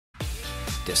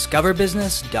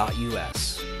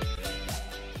discoverbusiness.us.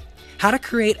 How to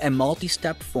create a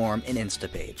multi-step form in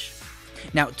Instapage.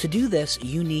 Now, to do this,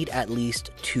 you need at least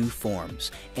 2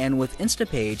 forms, and with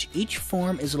Instapage, each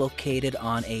form is located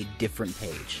on a different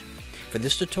page. For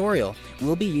this tutorial,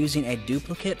 we'll be using a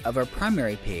duplicate of our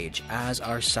primary page as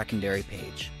our secondary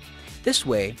page. This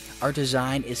way, our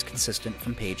design is consistent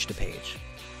from page to page.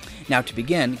 Now to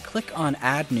begin, click on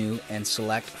Add New and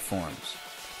select Forms.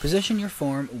 Position your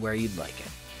form where you'd like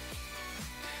it.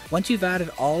 Once you've added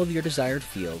all of your desired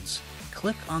fields,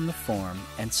 click on the form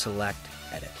and select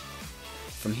Edit.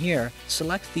 From here,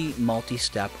 select the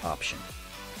multi-step option.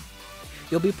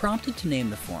 You'll be prompted to name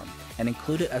the form and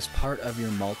include it as part of your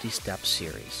multi-step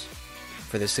series.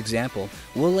 For this example,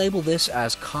 we'll label this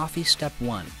as Coffee Step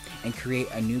 1 and create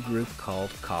a new group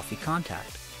called Coffee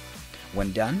Contact.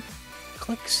 When done,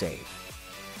 click Save,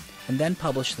 and then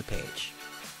publish the page.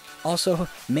 Also,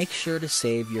 make sure to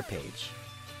save your page.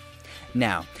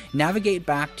 Now, navigate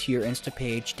back to your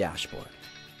Instapage dashboard.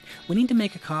 We need to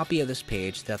make a copy of this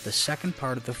page that the second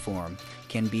part of the form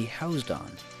can be housed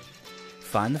on.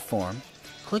 Find the form,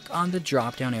 click on the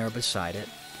drop-down arrow beside it,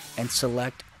 and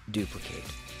select Duplicate.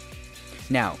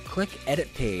 Now, click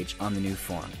Edit Page on the new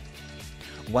form.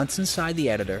 Once inside the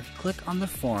editor, click on the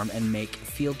form and make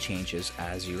field changes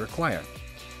as you require.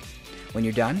 When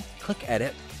you're done, click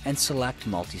Edit and select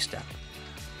Multi-Step.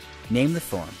 Name the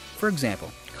form, for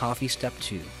example, Coffee Step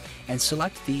 2, and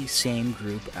select the same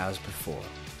group as before,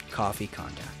 Coffee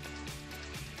Contact.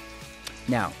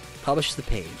 Now, publish the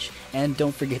page, and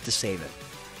don't forget to save it.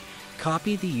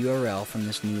 Copy the URL from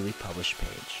this newly published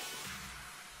page.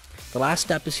 The last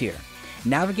step is here.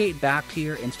 Navigate back to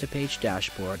your Instapage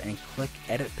dashboard and click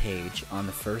Edit Page on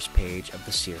the first page of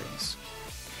the series.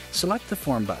 Select the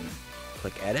Form button,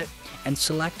 click Edit, and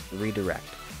select Redirect.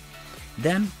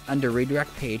 Then, under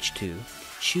Redirect Page 2,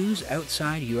 choose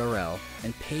Outside URL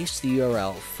and paste the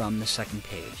URL from the second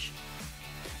page.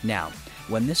 Now,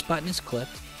 when this button is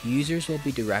clicked, users will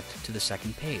be directed to the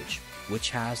second page,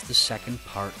 which has the second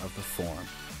part of the form.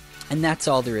 And that's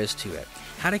all there is to it.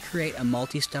 How to create a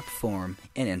multi-step form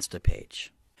in Instapage.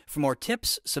 For more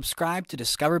tips, subscribe to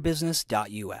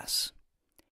discoverbusiness.us.